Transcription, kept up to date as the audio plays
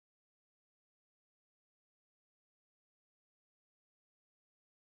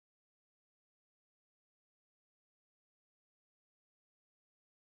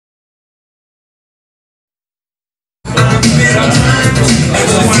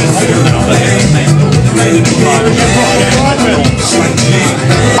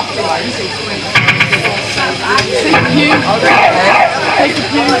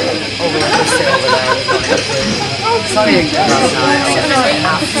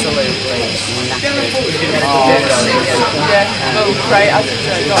well, great. I just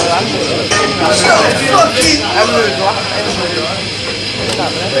got that. Everyone laughed.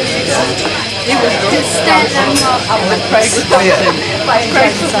 He was good.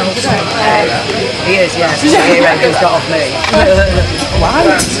 Craig was dancing. He is, yeah. He reckon's got off me. Wow.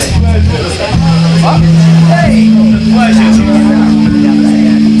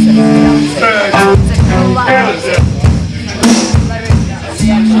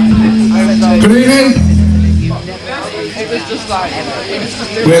 Good evening.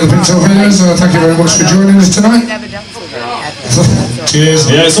 We're the Torpedoes, thank you very much for joining us tonight. Cheers.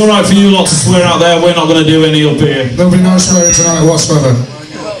 Yeah, it's alright for you lot to swear out there, we're not going to do any up here. There'll be no swearing tonight whatsoever.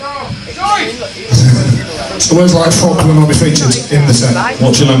 So words like fuck will not be featured in the set.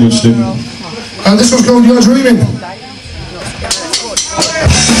 What's your language, Stu? This one's called You're Dreaming.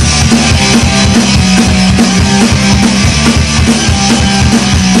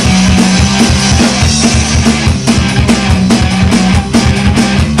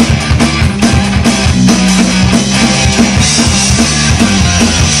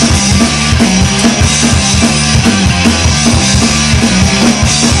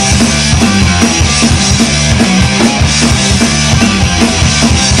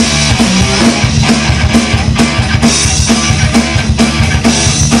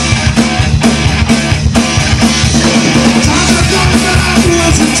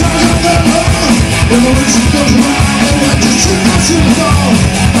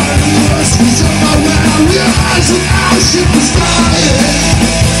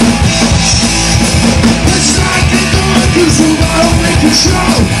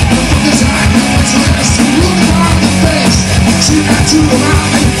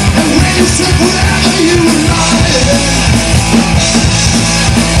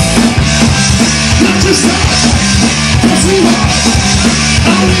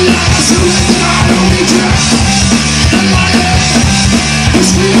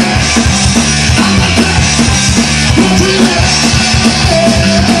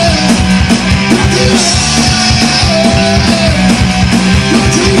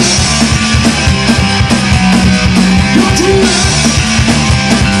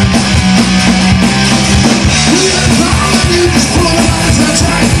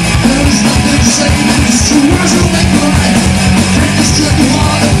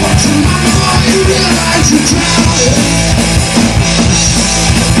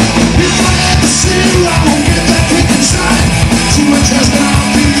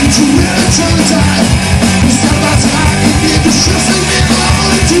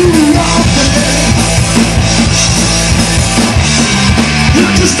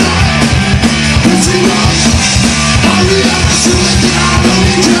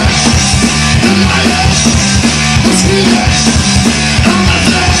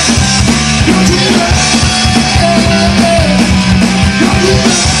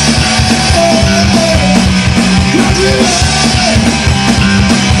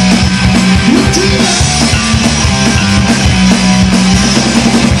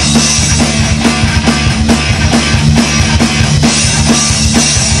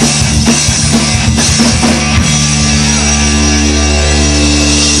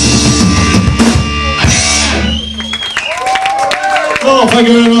 Oh, thank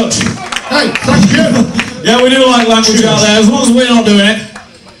you very much. Hey, thank you. Yeah, we do like language out there, as long as we're not doing it.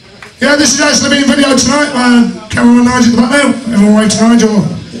 Yeah, this is actually being videoed tonight. Cameraman Nigel at the back now. Everyone wave to Nigel.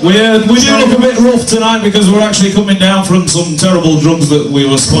 We do look a bit rough tonight because we're actually coming down from some terrible drugs that we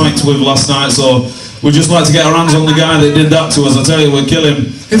were spiked with last night, so we'd just like to get our hands on the guy that did that to us. I tell you, we'll kill him.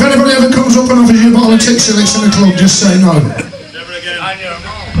 If anybody ever comes up and offers you a bottle of Tic Silix in the club, just say no. Never again.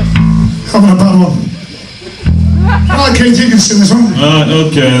 Having a bad one. Alright, Keith, you can sing this one. Alright,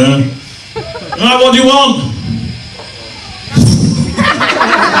 okay then. Right, what do you want?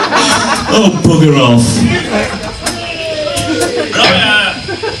 Oh, bugger off. Right,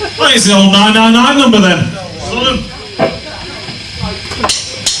 well, it's the old 999 number then.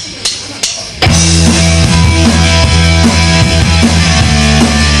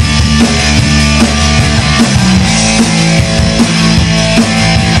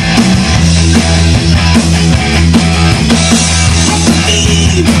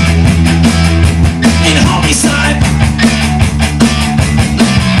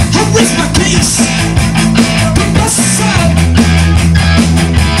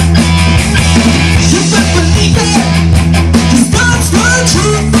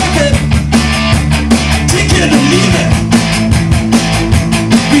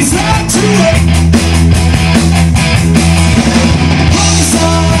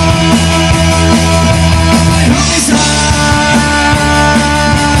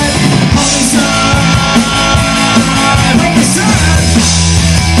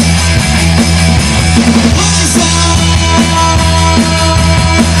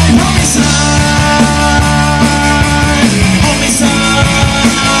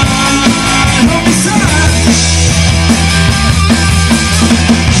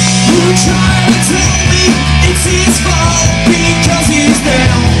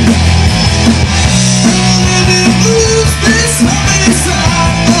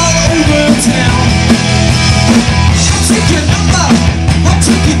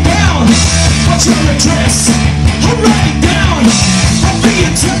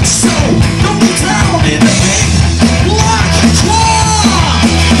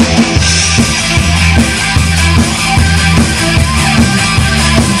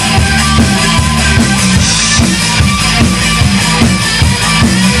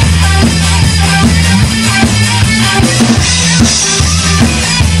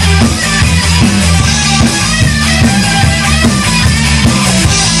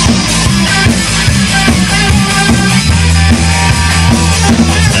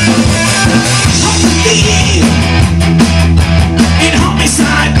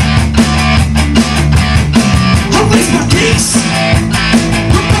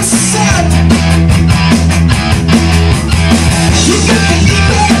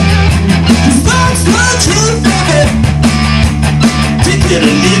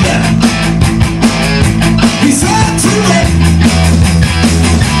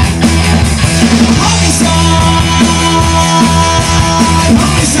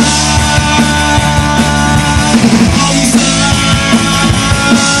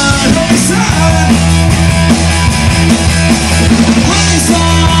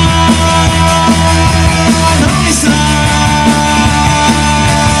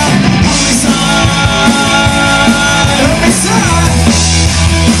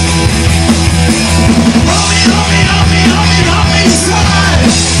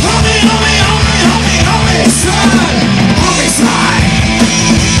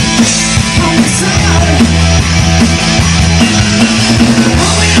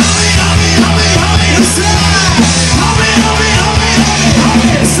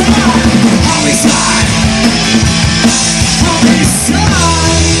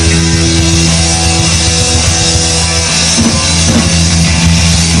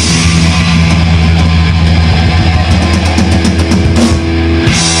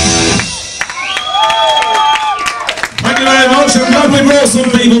 Some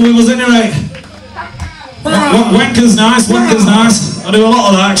people with us anyway. Wanker's nice, Wanker's nice. I do a lot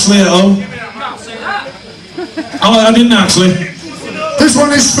of that actually at home. Oh, I didn't actually. This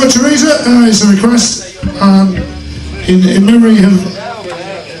one is for Teresa, it's a request. In memory of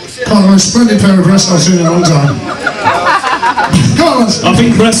a splendid pair of breasts I've seen in a long time. Go on, lads. I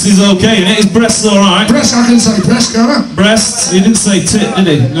think breast is okay, and his breast's alright. Breast, I can say breast, can't I? Breasts, he didn't say tit, did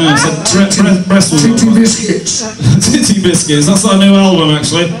he? No, he said breast was Titty biscuits. Titty biscuits, that's our new album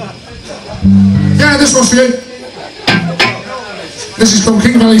actually. Yeah, this one's for you. This is called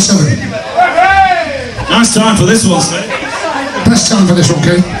King Valley 7. Nice time for this one, sir. Best time for this one,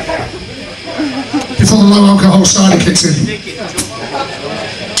 King. Before the low alcohol cider kicks in.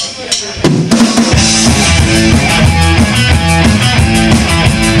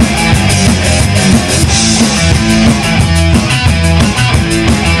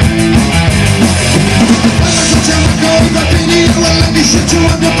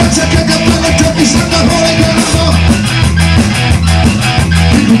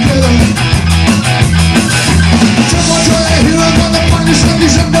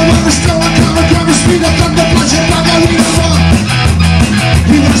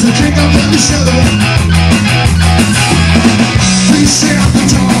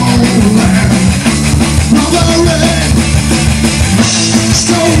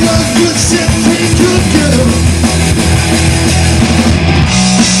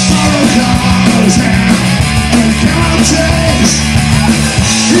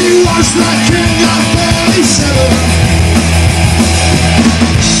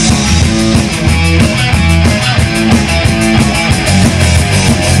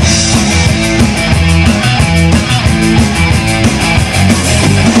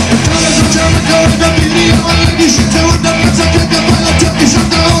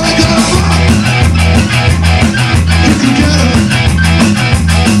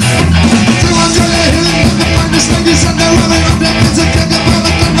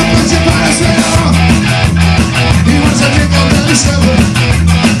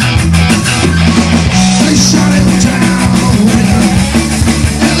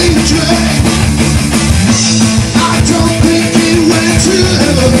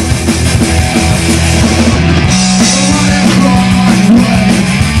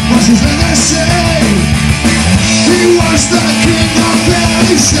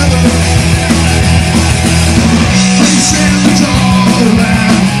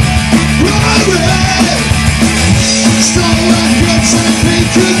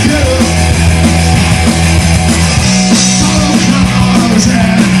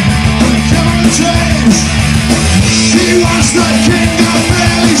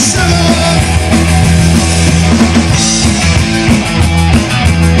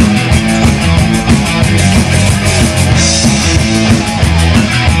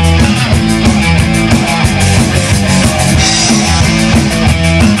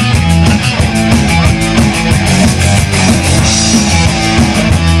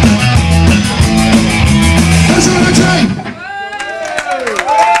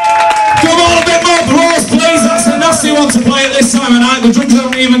 the drums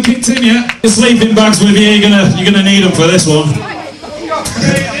haven't even kicked in yet. Your sleeping bags with you, you're gonna need them for this one.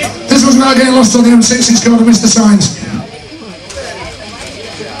 This one's now getting lost on the M6, it's called Mr. Signs.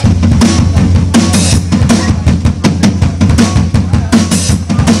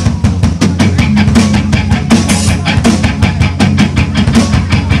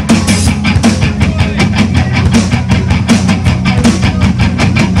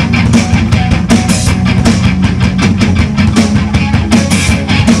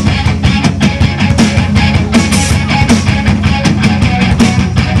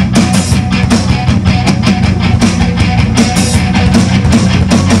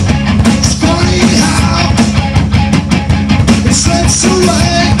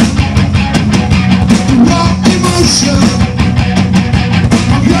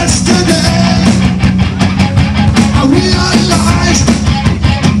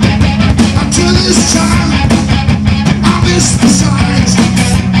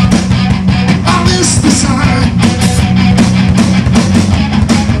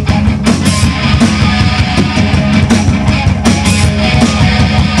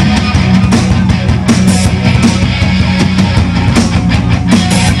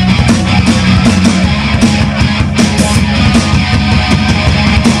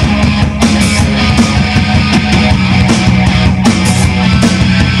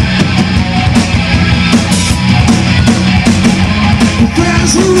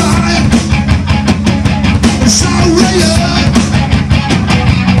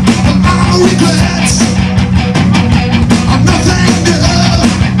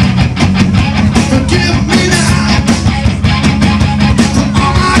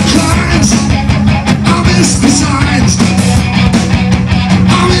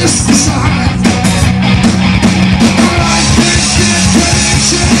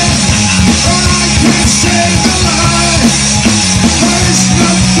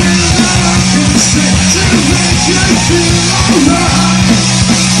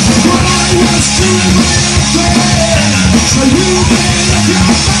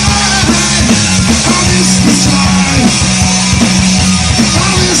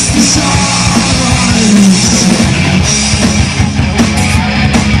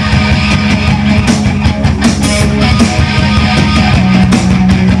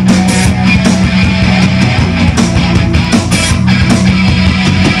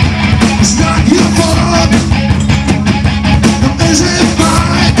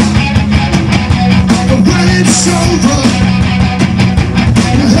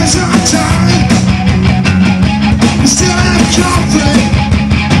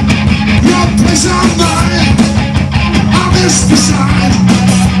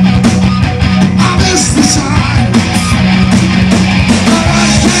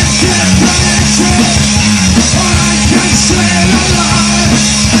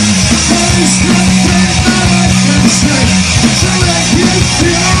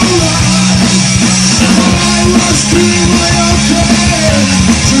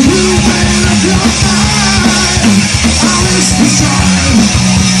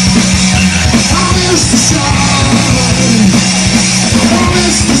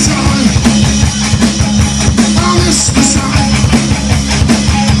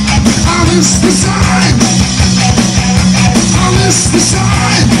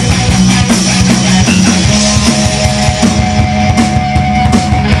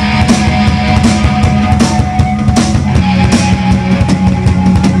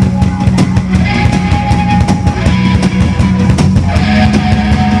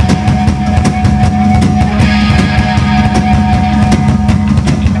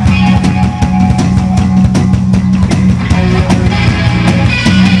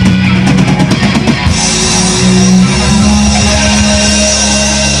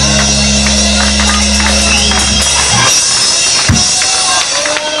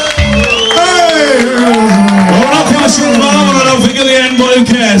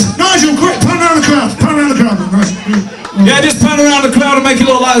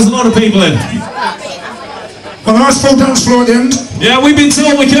 There's a lot of people in. A nice full dance floor at the end. Yeah, we've been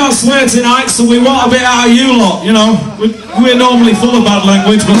told we can't swear tonight, so we want a bit out of you lot, you know. We're normally full of bad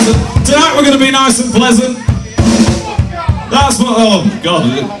language, but tonight we're going to be nice and pleasant. That's what, oh God,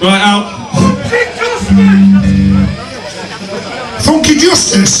 right out. Funky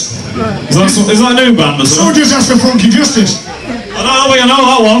Justice. Is that a new band or something? Soldiers asked for Funky Justice. I know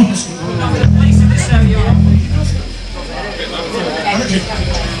that one.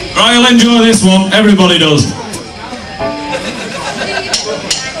 Right, you'll enjoy this one. Everybody does.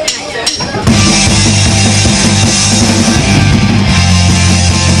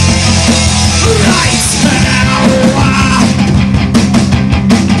 Lights now.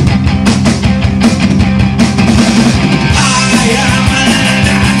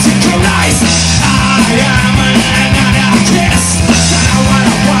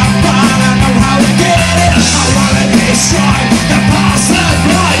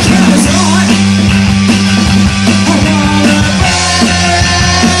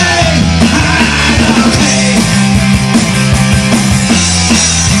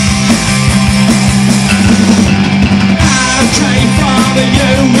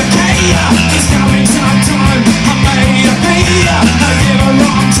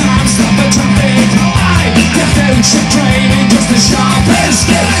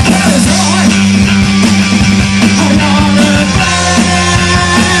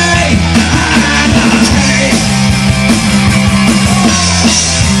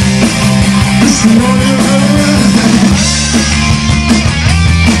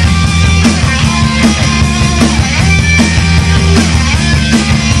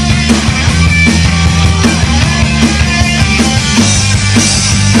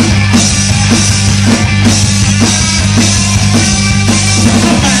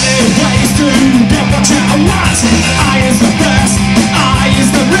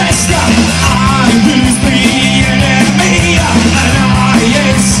 rest. I lose the enemy, and I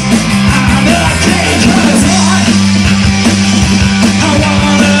is anarchy, 'cause I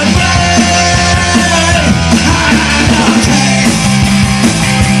wanna play anarchy.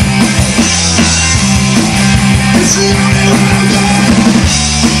 It's the only way I'm going.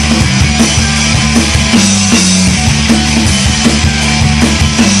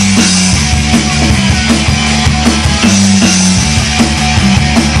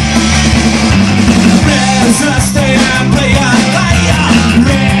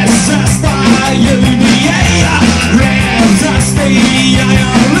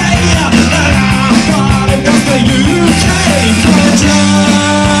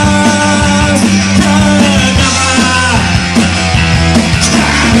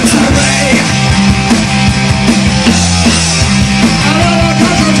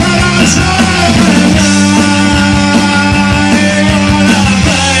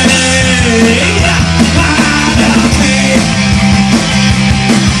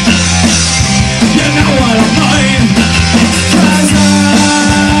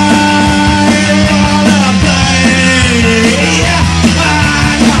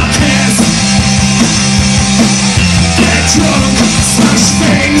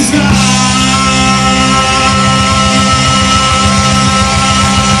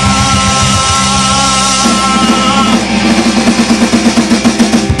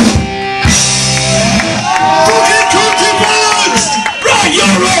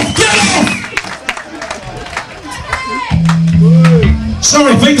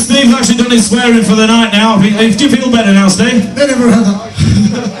 Sorry, I think Steve's actually done his swearing for the night now. Do you feel better now, Steve? They never had that.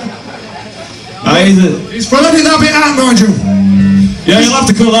 Well, edit that bit out, Nigel. Yeah, you'll have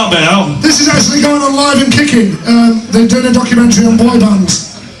to cut that bit out. This is actually going on Live and Kicking. They're doing a documentary on boy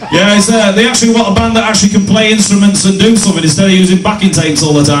bands. Yeah, it's, they actually want a band that actually can play instruments and do something instead of using backing tapes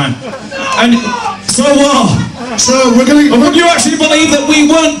all the time. And so what? So we're going to... Would you actually believe that we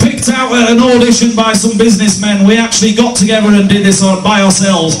weren't picked out at an audition by some businessmen? We actually got together and did this by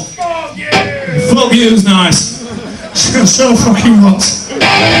ourselves. Fuck yeah! Fuck you's nice. So fucking what?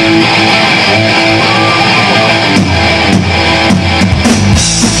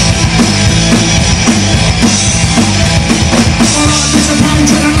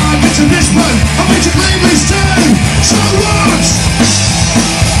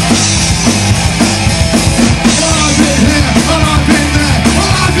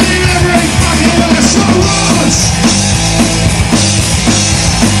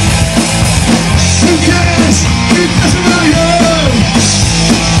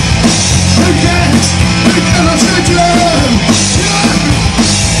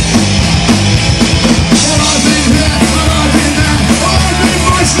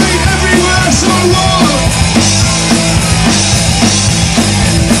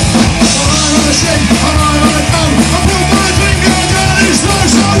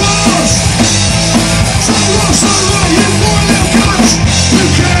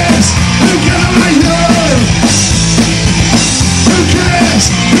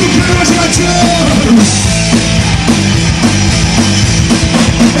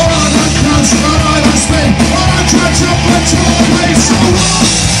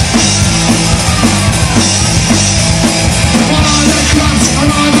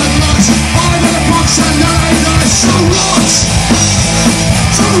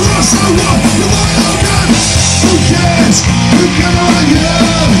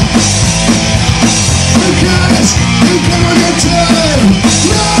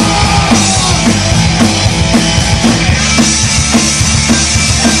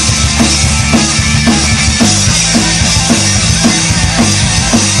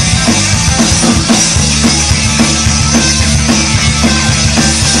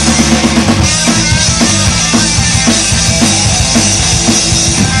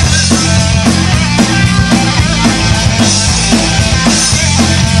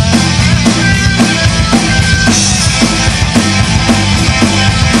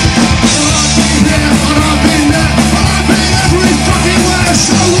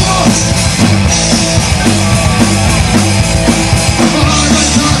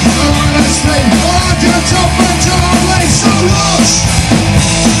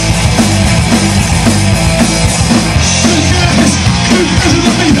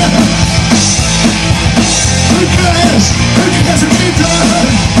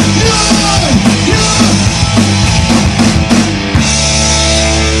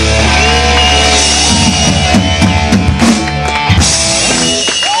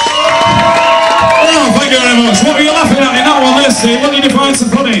 What are you laughing at in that one there, Steve? What did you find so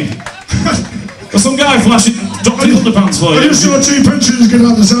funny? There's some guy flashing, empty underpants for I you. just saw two pensioners get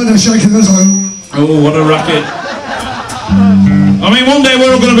out the side there shaking their own. Oh, what a racket. I mean, one day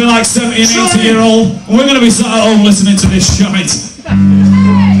we're all going to be like 70 and 80-year-old, and we're going to be sat at home listening to this shite.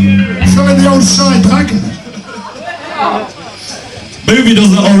 Throwing the old side back. Booby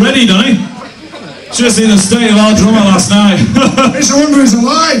does that already, doesn't he? Should have seen the state of our drummer last night. It's a wonder he's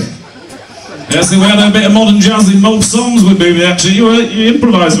alive. Yes, we had a bit of modern jazz in most songs with Booby, actually. You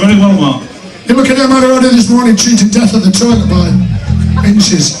improvised very well, Mark. You look at that man earlier this morning cheating death at the toilet by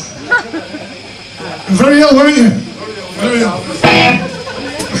inches. Very ill, weren't you? Very ill.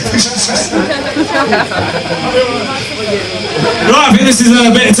 Right, I think this is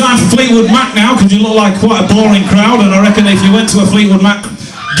a bit of time for Fleetwood Mac now, because you look like quite a boring crowd, and I reckon if you went to a Fleetwood Mac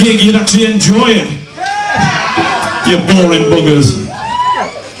gig, you'd actually enjoy it. You boring buggers.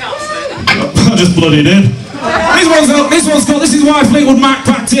 I just bloody did. This is why Fleetwood Mac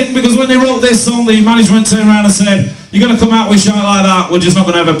packed in, because when they wrote this song, the management turned around and said, you're going to come out with shite like that, we're just not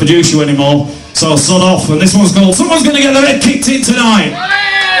going to ever produce you anymore, so sod off. And this one's called Someone's Going to Get Their Head Kicked In Tonight.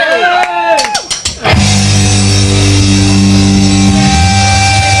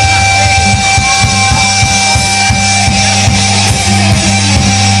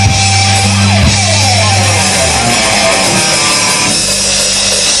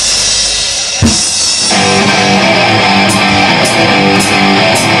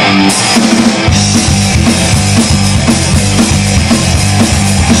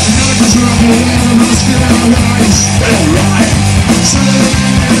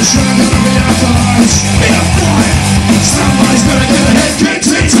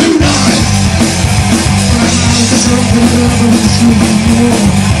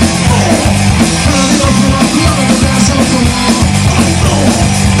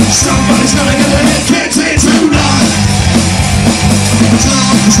 Somebody's gonna get their head kicked in tonight. Turn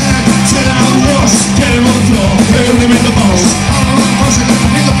off his head, sit down the walls, get him on the floor, hit him in the balls. All of the boys are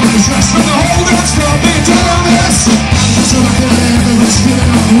gonna be the police dressed, and the whole